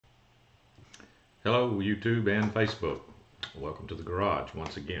Hello YouTube and Facebook. Welcome to the garage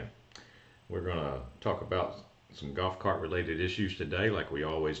once again. We're going to talk about some golf cart related issues today like we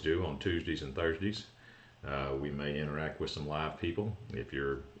always do on Tuesdays and Thursdays. We may interact with some live people. If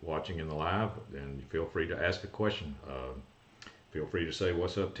you're watching in the live, then feel free to ask a question. Feel free to say,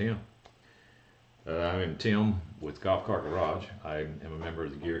 "What's up, Tim?" I'm Tim with Golf Cart Garage. I am a member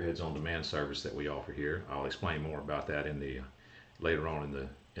of the Gearheads on Demand service that we offer here. I'll explain more about that later on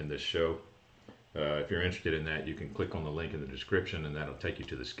in this show. If you're interested in that, you can click on the link in the description and that'll take you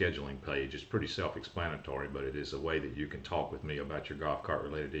to the scheduling page. It's pretty self-explanatory, but it is a way that you can talk with me about your golf cart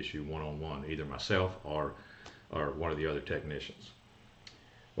related issue one-on-one, either myself or one of the other technicians.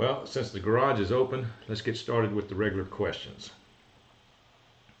 Well, since the garage is open, let's get started with the regular questions.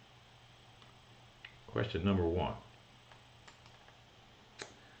 Question number 1.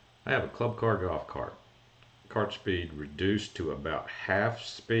 I have a club car golf cart. Cart speed reduced to about half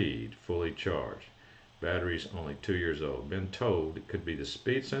speed, fully charged. Battery's only 2 years old. Been told it could be the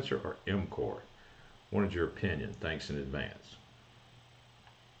speed sensor or MCOR. What is your opinion? Thanks in advance.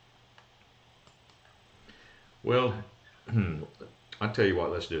 Well, I'll tell you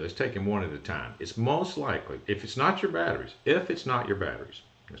what, let's do. Let's take them one at a time. It's most likely, if it's not your batteries,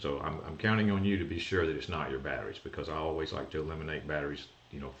 so I'm counting on you to be sure that it's not your batteries, because I always like to eliminate batteries,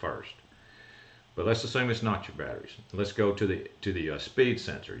 first. But let's assume it's not your batteries. Let's go to the speed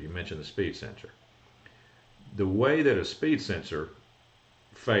sensor. You mentioned the speed sensor. The way that a speed sensor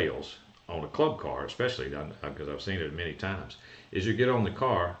fails on a club car, especially because I've seen it many times, is you get on the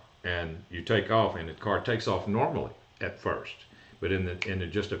car and you take off, and the car takes off normally at first, but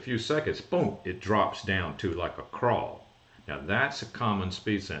in just a few seconds, boom, it drops down to like a crawl. Now that's a common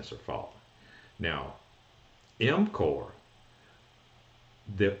speed sensor fault. Now, MCOR.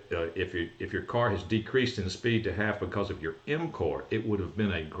 If your car has decreased in speed to half because of your MCOR, it would have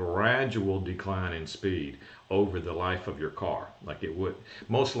been a gradual decline in speed over the life of your car. Like it would,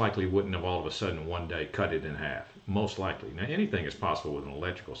 most likely wouldn't have all of a sudden one day cut it in half. Most likely. Now anything is possible with an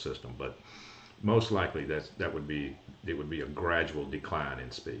electrical system, but most likely it would be a gradual decline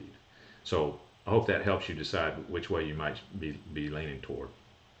in speed. So I hope that helps you decide which way you might be leaning toward.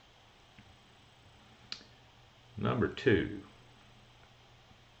 Number 2.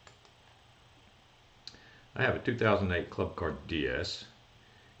 I have a 2008 Club Car DS.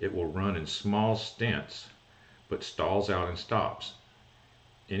 It will run in small stints, but stalls out and stops.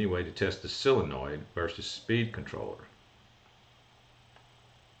 Any way to test the solenoid versus speed controller?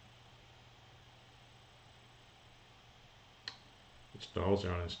 It stalls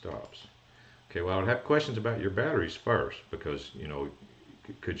out and stops. Okay, well, I would have questions about your batteries first, because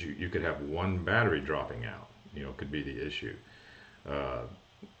you could have one battery dropping out. Could be the issue.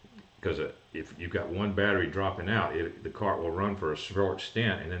 Because if you've got one battery dropping out, the cart will run for a short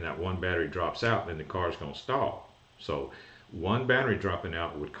stint, and then that one battery drops out, then the car is going to stall. So one battery dropping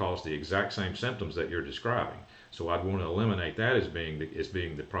out would cause the exact same symptoms that you're describing. So I'd want to eliminate that as being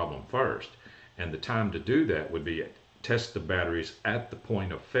the problem first. And the time to do that would be test the batteries at the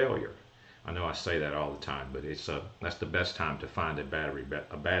point of failure. I know I say that all the time, but that's the best time to find a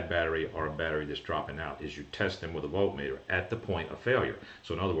bad battery or a battery that's dropping out, is you test them with a voltmeter at the point of failure.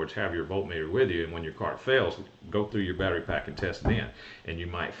 So in other words, have your voltmeter with you, and when your cart fails, go through your battery pack and test then. And you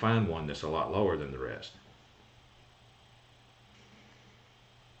might find one that's a lot lower than the rest.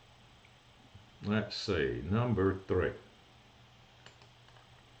 Let's see, number 3.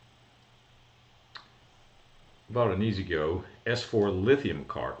 Bought an EZGO S4 lithium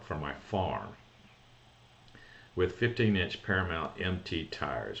cart for my farm with 15-inch Paramount M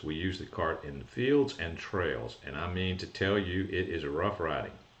tires. We use the cart in the fields and trails, and I mean to tell you, it is rough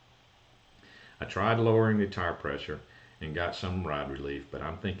riding. I tried lowering the tire pressure and got some ride relief, but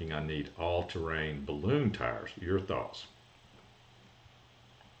I'm thinking I need all-terrain balloon tires. Your thoughts?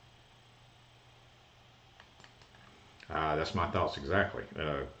 That's my thoughts exactly.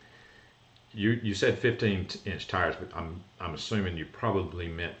 You said 15-inch tires, but I'm assuming you probably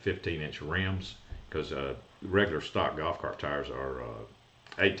meant 15-inch rims, because regular stock golf cart tires are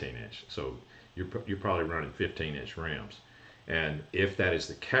 18-inch. So you're probably running 15-inch rims. And if that is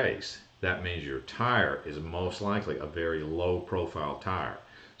the case, that means your tire is most likely a very low profile tire.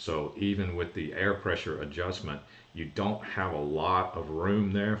 So even with the air pressure adjustment, you don't have a lot of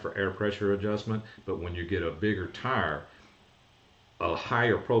room there for air pressure adjustment. But when you get a bigger tire, a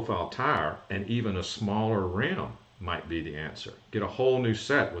higher profile tire, and even a smaller rim might be the answer. Get a whole new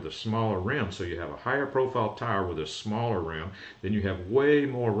set with a smaller rim, so you have a higher profile tire with a smaller rim, then you have way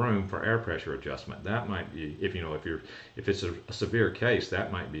more room for air pressure adjustment. That might be, if it's a severe case,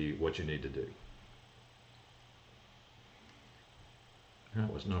 that might be what you need to do.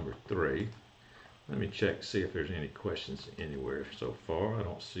 That was number 3. Let me check, see if there's any questions anywhere so far. I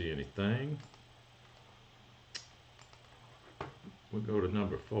don't see anything. We'll go to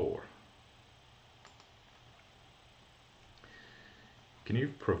number 4. Can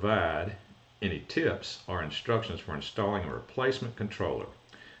you provide any tips or instructions for installing a replacement controller?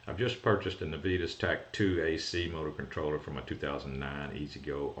 I've just purchased a Navitas TAC 2 AC motor controller for my 2009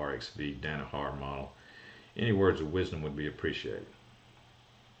 EZ-GO RXV Danahar model. Any words of wisdom would be appreciated.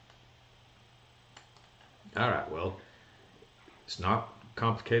 Alright, well, it's not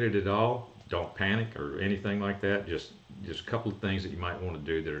complicated at all. Don't panic or anything like that. Just a couple of things that you might want to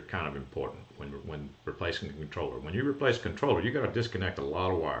do that are kind of important when replacing a controller. When you replace a controller, you got to disconnect a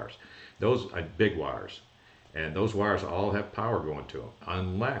lot of wires. Those are big wires, and those wires all have power going to them.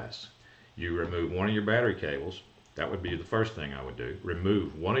 Unless you remove one of your battery cables, that would be the first thing I would do.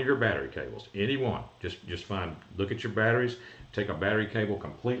 Remove one of your battery cables, any one. Just find, look at your batteries, take a battery cable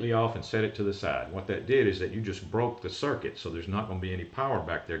completely off and set it to the side. What that did is that you just broke the circuit, so there's not going to be any power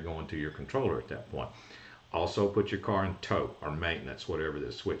back there going to your controller at that point. Also, put your car in tow or maintenance, whatever the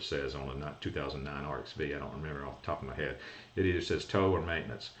switch says on the 2009 RXV. I don't remember off the top of my head. It either says tow or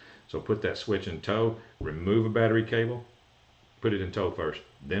maintenance. So put that switch in tow, remove a battery cable, put it in tow first,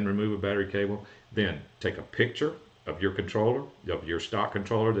 then remove a battery cable, then take a picture of your controller, of your stock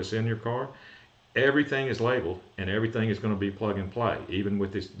controller that's in your car. Everything is labeled and everything is going to be plug and play, even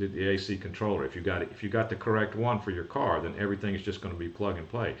with the AC controller. If you got the correct one for your car, then everything is just going to be plug and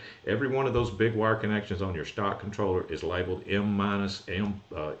play. Every one of those big wire connections on your stock controller is labeled M minus, M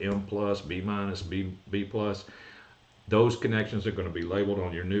plus, B minus, B plus. Those connections are going to be labeled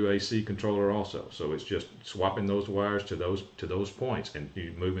on your new AC controller also. So it's just swapping those wires to those points and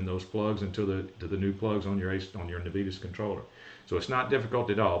you moving those plugs into the new plugs on your Navitas controller. So it's not difficult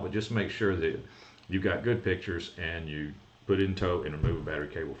at all, but just make sure that you've got good pictures and you put it in tow and remove a battery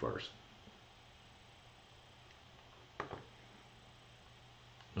cable first.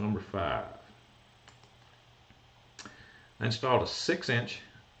 Number 5. I installed a 6-inch,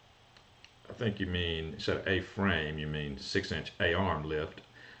 I think you mean, instead of A-frame, you mean 6-inch A-arm lift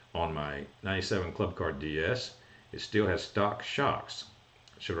on my 97 Club Car DS. It still has stock shocks.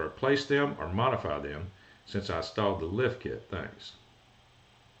 Should I replace them or modify them since I installed the lift kit? Thanks.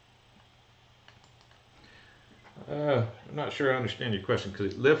 I'm not sure I understand your question,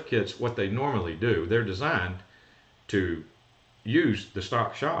 because lift kits, what they normally do, they're designed to use the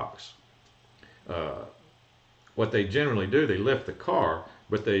stock shocks. What they generally do, they lift the car,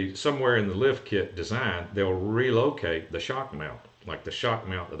 but they, somewhere in the lift kit design, they'll relocate the shock mount. Like the shock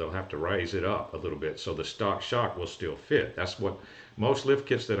mount, they'll have to raise it up a little bit so the stock shock will still fit. That's what most lift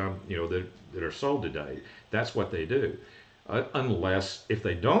kits that that are sold today, that's what they do. Unless if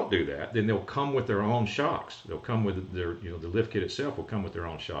they don't do that, then they'll come with their own shocks. They'll come with their, the lift kit itself will come with their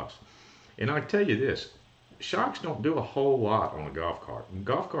own shocks. And I tell you this, shocks don't do a whole lot on a golf cart.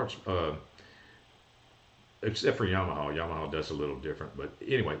 Golf carts, except for Yamaha. Yamaha does a little different, but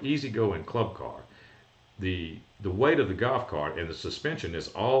anyway, EZ-GO and Club Car, the weight of the golf cart and the suspension is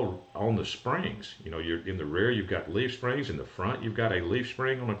all on the springs. You're in the rear, you've got leaf springs. In the front, you've got a leaf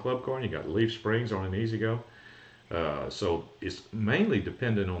spring on a Club Car, and you've got leaf springs on an EZ-GO. So it's mainly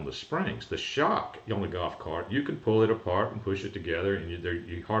dependent on the springs. The shock on the golf cart, you can pull it apart and push it together, and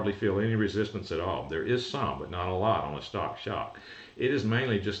you hardly feel any resistance at all. There is some, but not a lot on a stock shock. It is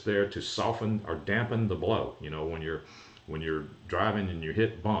mainly just there to soften or dampen the blow. When you're driving and you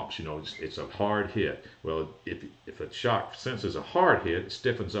hit bumps, it's a hard hit. Well, if a shock senses a hard hit, it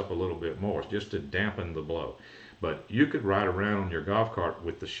stiffens up a little bit more, just to dampen the blow. But you could ride around on your golf cart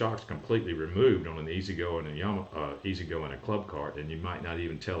with the shocks completely removed on an EZ-GO and EZ-GO and a Club cart, and you might not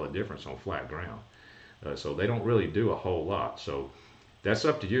even tell a difference on flat ground. So they don't really do a whole lot. So that's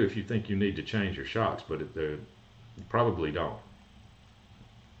up to you if you think you need to change your shocks, but you probably don't.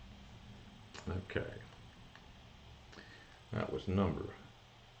 Okay. That was number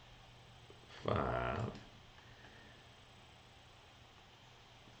 5.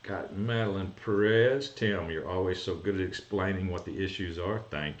 Got Madeline Perez. Tim, you're always so good at explaining what the issues are.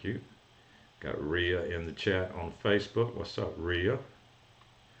 Thank you. Got Rhea in the chat on Facebook. What's up, Rhea?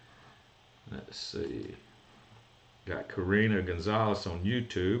 Let's see. Got Karina Gonzalez on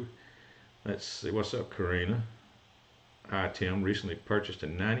YouTube. Let's see. What's up, Karina? Hi, Tim. Recently purchased a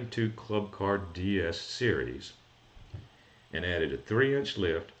 92 Club Car DS series and added a 3-inch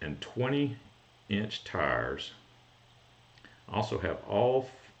lift and 20-inch tires. Also have all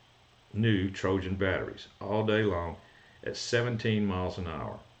new Trojan batteries all day long at 17 miles an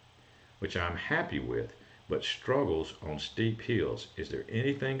hour, which I'm happy with, but struggles on steep hills. Is there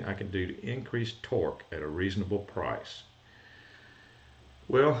anything I can do to increase torque at a reasonable price?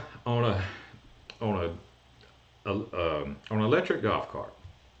 Well, on on an electric golf cart,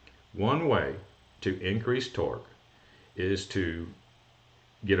 one way to increase torque is to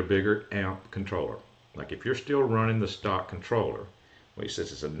get a bigger amp controller. Like if you're still running the stock controller, well, he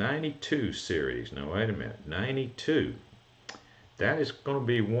says it's a 92 series. Now wait a minute, 92. That is going to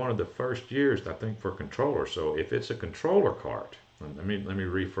be one of the first years, I think, for controller. So if it's a controller cart, let me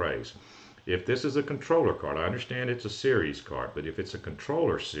rephrase. If this is a controller cart, I understand it's a series cart, but if it's a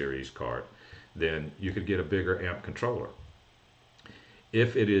controller series cart, then you could get a bigger amp controller.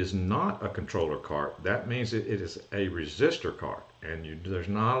 If it is not a controller cart, that means it is a resistor cart, and there's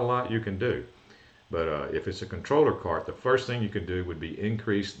not a lot you can do. But if it's a controller cart, the first thing you could do would be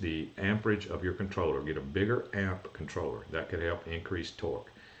increase the amperage of your controller, get a bigger amp controller. That could help increase torque.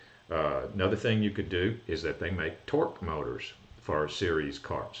 Another thing you could do is that they make torque motors for series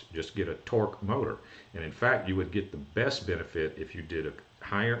carts. Just get a torque motor. And in fact, you would get the best benefit if you did a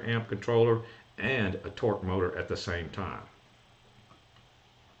higher amp controller and a torque motor at the same time.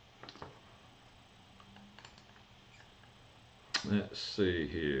 Let's see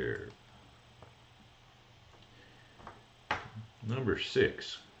here. Number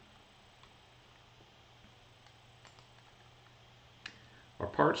 6. Are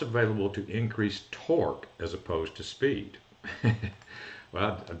parts available to increase torque as opposed to speed?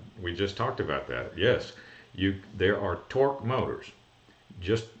 Well, we just talked about that. Yes, there are torque motors.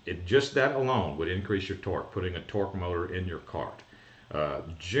 Just that alone would increase your torque, putting a torque motor in your cart.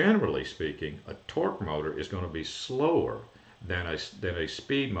 Generally speaking, a torque motor is going to be slower than a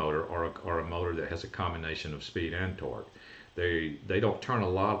speed motor or a motor that has a combination of speed and torque. They don't turn a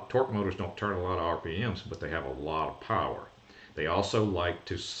lot. Torque motors don't turn a lot of RPMs, but they have a lot of power. They also like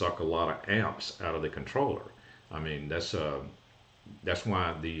to suck a lot of amps out of the controller. I mean, that's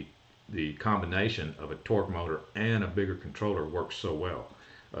why the combination of a torque motor and a bigger controller works so well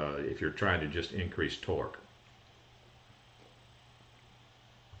if you're trying to just increase torque.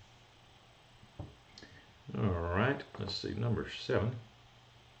 All right, let's see, number 7.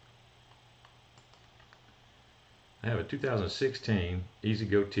 I have a 2016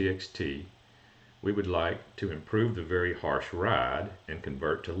 EZ-GO TXT. We would like to improve the very harsh ride and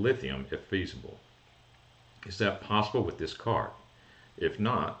convert to lithium if feasible. Is that possible with this cart? If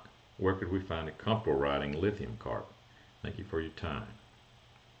not, where could we find a comfortable riding lithium cart? Thank you for your time.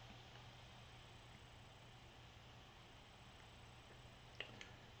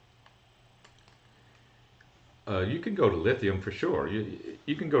 You can go to lithium for sure.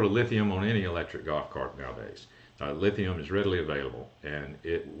 You can go to lithium on any electric golf cart nowadays. Lithium is readily available, and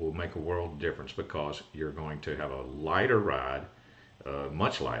it will make a world of difference because you're going to have a lighter ride,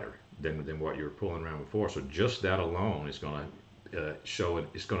 much lighter than what you were pulling around before. So just that alone is going to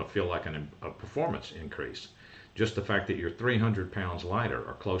it's going to feel like a performance increase. Just the fact that you're 300 pounds lighter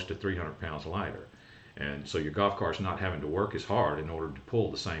or close to 300 pounds lighter. And so your golf cart's not having to work as hard in order to pull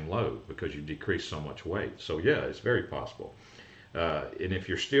the same load because you decrease so much weight. So yeah, it's very possible. And if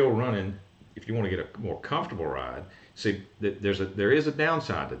you're still running, if you want to get a more comfortable ride, see, there is a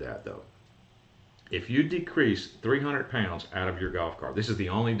downside to that though. If you decrease 300 pounds out of your golf cart, this is the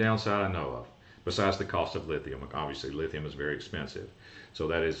only downside I know of, besides the cost of lithium. Obviously, lithium is very expensive. So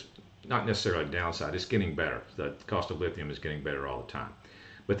that is not necessarily a downside. It's getting better. The cost of lithium is getting better all the time.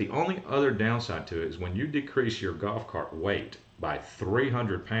 But the only other downside to it is when you decrease your golf cart weight by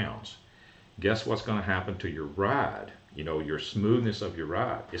 300 pounds, guess what's going to happen to your ride? You know, your smoothness of your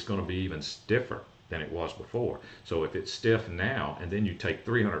ride. It's going to be even stiffer than it was before. So if it's stiff now and then you take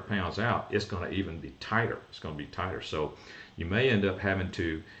 300 pounds out, it's going to even be tighter. It's going to be tighter. So you may end up having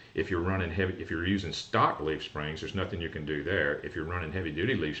to, if you're running heavy, if you're using stock leaf springs, there's nothing you can do there. If you're running heavy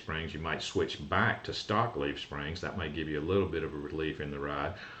duty leaf springs, you might switch back to stock leaf springs. That may give you a little bit of a relief in the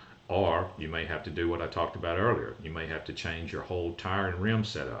ride. Or you may have to do what I talked about earlier. You may have to change your whole tire and rim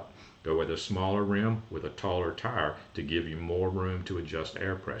setup. Go with a smaller rim with a taller tire to give you more room to adjust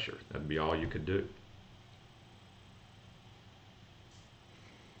air pressure. That'd be all you could do.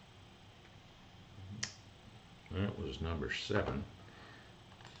 That was number 7.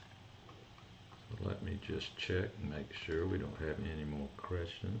 So let me just check and make sure we don't have any more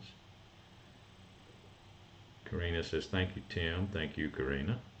questions. Karina says, thank you, Tim. Thank you,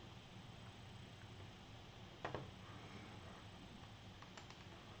 Karina.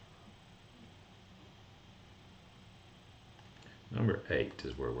 Number 8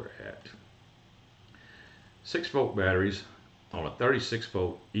 is where we're at. 6-volt batteries on a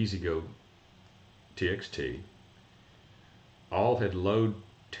 36-volt EZ-GO TXT. All had load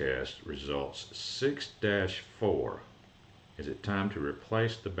test results 6-4. Is it time to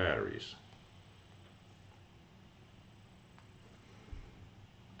replace the batteries?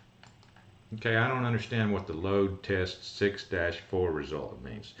 Okay, I don't understand what the load test 6-4 result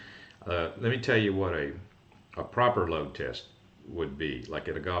means. Let me tell you what a proper load test would be, like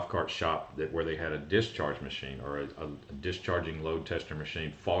at a golf cart shop where they had a discharge machine or a discharging load tester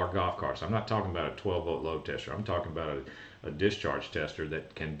machine for golf carts. I'm not talking about a 12-volt load tester. I'm talking about a discharge tester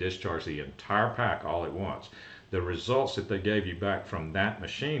that can discharge the entire pack all at once. The results that they gave you back from that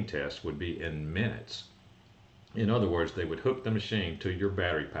machine test would be in minutes. In other words, they would hook the machine to your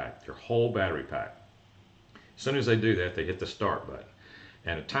battery pack, your whole battery pack. As soon as they do that, they hit the start button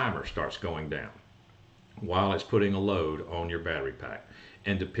and a timer starts going down while it's putting a load on your battery pack.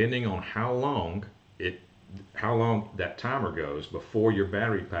 And depending on how long that timer goes before your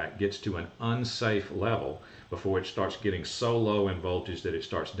battery pack gets to an unsafe level, before it starts getting so low in voltage that it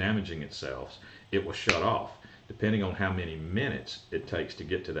starts damaging itself, it will shut off. Depending on how many minutes it takes to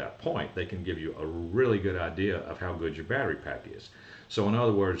get to that point, they can give you a really good idea of how good your battery pack is. So in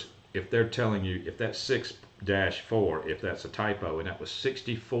other words, if they're telling you, if that's 6-4, if that's a typo, and that was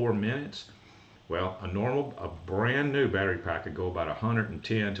 64 minutes, well, a brand new battery pack could go about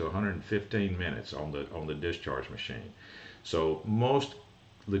 110 to 115 minutes on the discharge machine. So most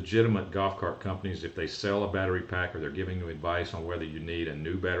legitimate golf cart companies, if they sell a battery pack or they're giving you advice on whether you need a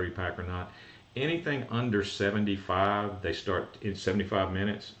new battery pack or not, anything under 75, they start in 75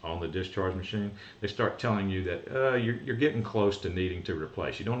 minutes on the discharge machine, they start telling you that you're getting close to needing to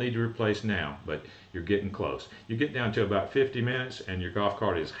replace. You don't need to replace now, but you're getting close. You get down to about 50 minutes and your golf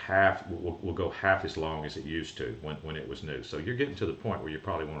cart is will go half as long as it used to when it was new. So you're getting to the point where you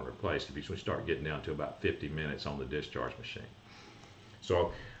probably want to replace if you start getting down to about 50 minutes on the discharge machine.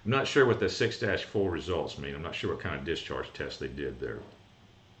 So I'm not sure what the 6-4 results mean. I'm not sure what kind of discharge test they did there.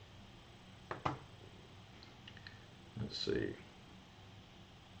 Let's see.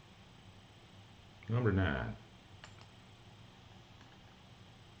 Number 9.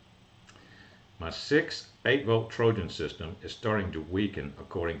 My 6-8-volt Trojan system is starting to weaken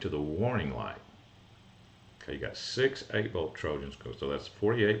according to the warning light. Okay, you got 6-8-volt Trojans, so that's a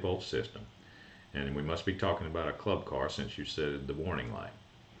 48-volt system. And we must be talking about a club car since you said the warning light.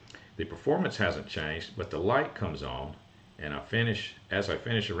 The performance hasn't changed, but the light comes on, and as I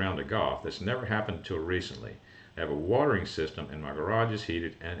finish a round of golf. That's never happened until recently. I have a watering system and my garage is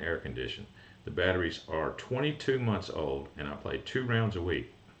heated and air conditioned. The batteries are 22 months old and I play 2 rounds a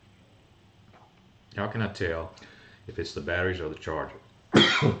week. How can I tell if it's the batteries or the charger?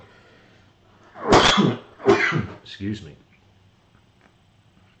 Excuse me.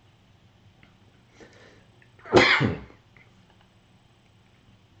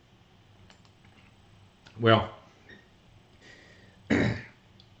 Well,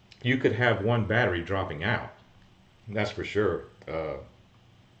 you could have one battery dropping out. That's for sure.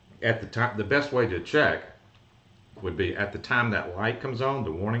 At the time, the best way to check would be at the time that light comes on,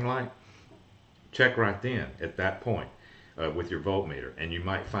 the warning light, check right then at that point with your voltmeter, and you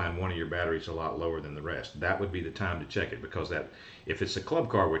might find one of your batteries a lot lower than the rest. That would be the time to check it, because if it's a club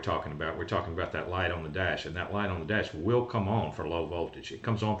car we're talking about that light on the dash, and that light on the dash will come on for low voltage. It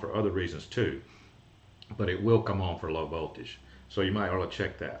comes on for other reasons too, but it will come on for low voltage. So you might want to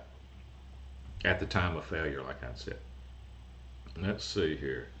check that at the time of failure, like I said. Let's see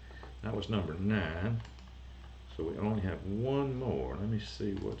here. That was number 9. So we only have one more. Let me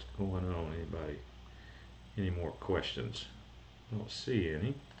see what's going on. Anybody? Any more questions? I don't see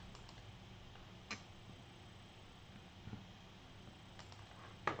any.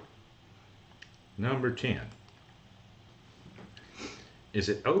 Number 10. Is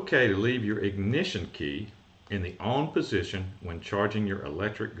it okay to leave your ignition key in the on position when charging your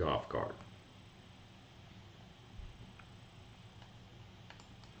electric golf cart?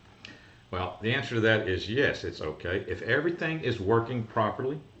 Well, the answer to that is yes, it's okay. If everything is working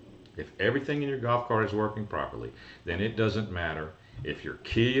properly, if everything in your golf cart is working properly, then it doesn't matter if your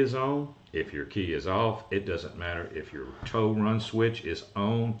key is on, if your key is off. It doesn't matter if your tow run switch is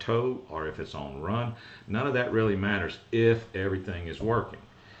on tow or if it's on run. None of that really matters if everything is working.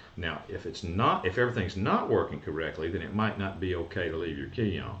 Now, if everything's not working correctly, then it might not be okay to leave your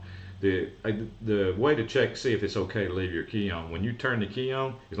key on. The way to check, see if it's okay to leave your key on, when you turn the key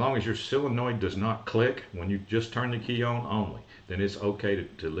on, as long as your solenoid does not click when you just turn the key on only, then it's okay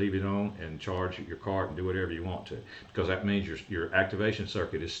to leave it on and charge your cart and do whatever you want to, because that means your activation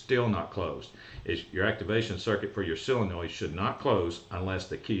circuit is still not closed. Your activation circuit for your solenoid should not close unless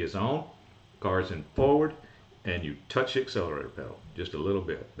the key is on, car is in forward, and you touch the accelerator pedal just a little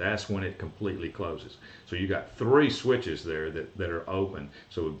bit. That's when it completely closes. So you got 3 switches there that are open,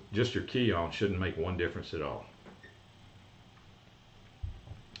 so just your key on shouldn't make one difference at all.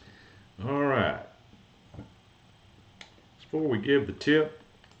 All right. Before we give the tip,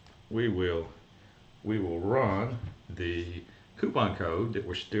 we will run the coupon code that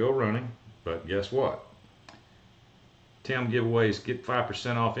we're still running. But guess what? Tim giveaways, get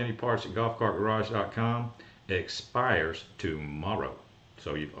 5% off any parts at golfcartgarage.com, expires tomorrow.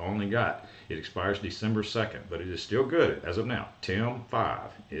 So you've only got, it expires December 2nd, but it is still good as of now.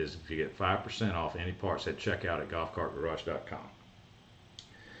 Tim5 is to get 5% off any parts at checkout at golfcartgarage.com.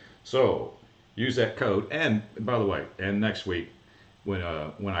 So use that code. And by the way, and next week when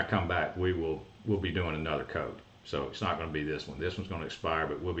I come back, we'll be doing another code. So it's not going to be this one. This one's going to expire,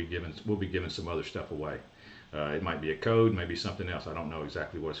 but we'll be giving some other stuff away. It might be a code, maybe something else. I don't know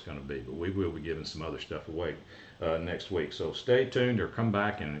exactly what it's going to be, but we will be giving some other stuff away next week. So stay tuned, or come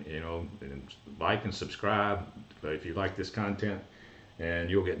back and and like and subscribe if you like this content, and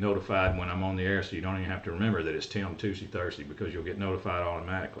you'll get notified when I'm on the air. So you don't even have to remember that it's Tim Tuesday Thursday, because you'll get notified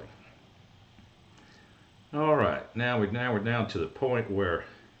automatically. All right, now we're down to the point where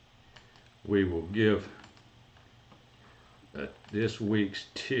we will give this week's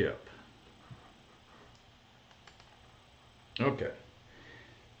tip. Okay,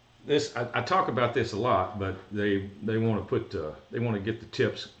 this I talk about this a lot, but they want to get the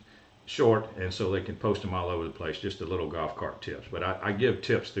tips short, and so they can post them all over the place. Just a little golf cart tips, but I give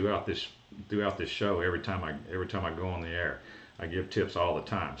tips throughout this show. Every time I go on the air, I give tips all the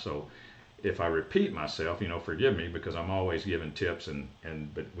time. So if I repeat myself, forgive me, because I'm always giving tips,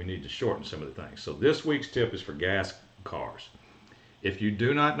 but we need to shorten some of the things. So this week's tip is for gas cars. If you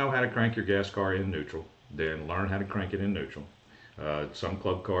do not know how to crank your gas car in neutral, then learn how to crank it in neutral. Some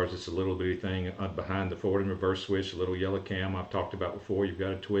club cars, it's a little bitty thing behind the forward and reverse switch, a little yellow cam I've talked about before. You've got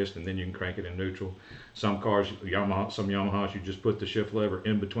to twist, and then you can crank it in neutral. Some cars, some Yamahas, you just put the shift lever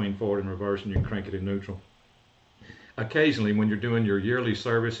in between forward and reverse, and you can crank it in neutral. Occasionally, when you're doing your yearly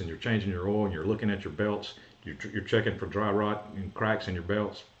service and you're changing your oil and you're looking at your belts, you're checking for dry rot and cracks in your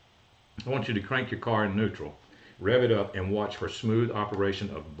belts, I want you to crank your car in neutral. Rev it up and watch for smooth operation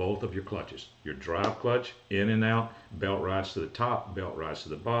of both of your clutches. Your drive clutch, in and out, belt rides to the top, belt rides to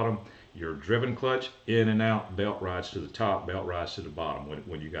the bottom. Your driven clutch, in and out, belt rides to the top, belt rides to the bottom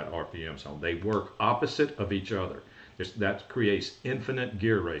when you got RPMs on. They work opposite of each other. That creates infinite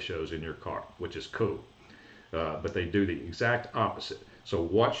gear ratios in your car, which is cool. But they do the exact opposite. So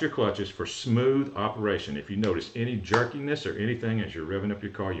watch your clutches for smooth operation. If you notice any jerkiness or anything as you're revving up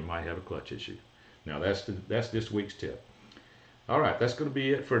your car, you might have a clutch issue. Now that's this week's tip. All right, that's going to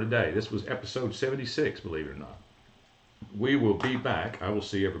be it for today. This was episode 76, believe it or not. We will be back. I will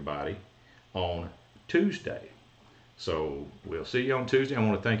see everybody on Tuesday. So we'll see you on Tuesday. I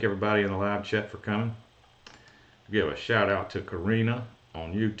want to thank everybody in the live chat for coming. Give a shout out to Karina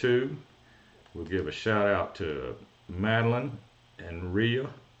on YouTube. We'll give a shout out to Madeline and Rhea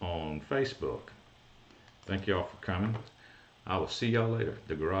on Facebook. Thank y'all for coming. I will see y'all later.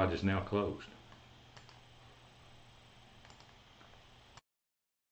 The garage is now closed.